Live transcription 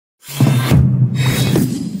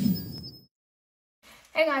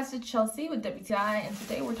Hey guys, it's Chelsea with WTI, and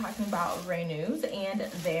today we're talking about Rainoux and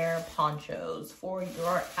their ponchos for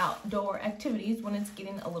your outdoor activities when it's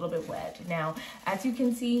getting a little bit wet. Now, as you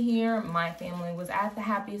can see here, my family was at the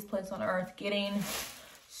happiest place on earth getting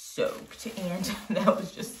soaked, and that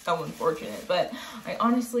was just so unfortunate. But I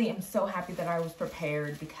honestly am so happy that I was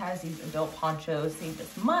prepared because these adult ponchos saved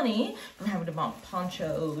us money from having to buy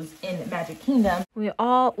ponchos in Magic Kingdom. We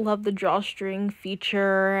all love the drawstring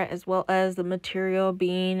feature, as well as the material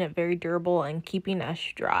being very durable and keeping us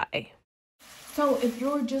dry. So if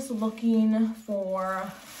you're just looking for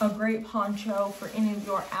a great poncho for any of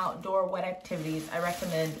your outdoor wet activities, I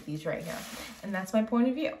recommend these right here. And that's my point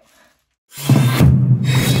of view.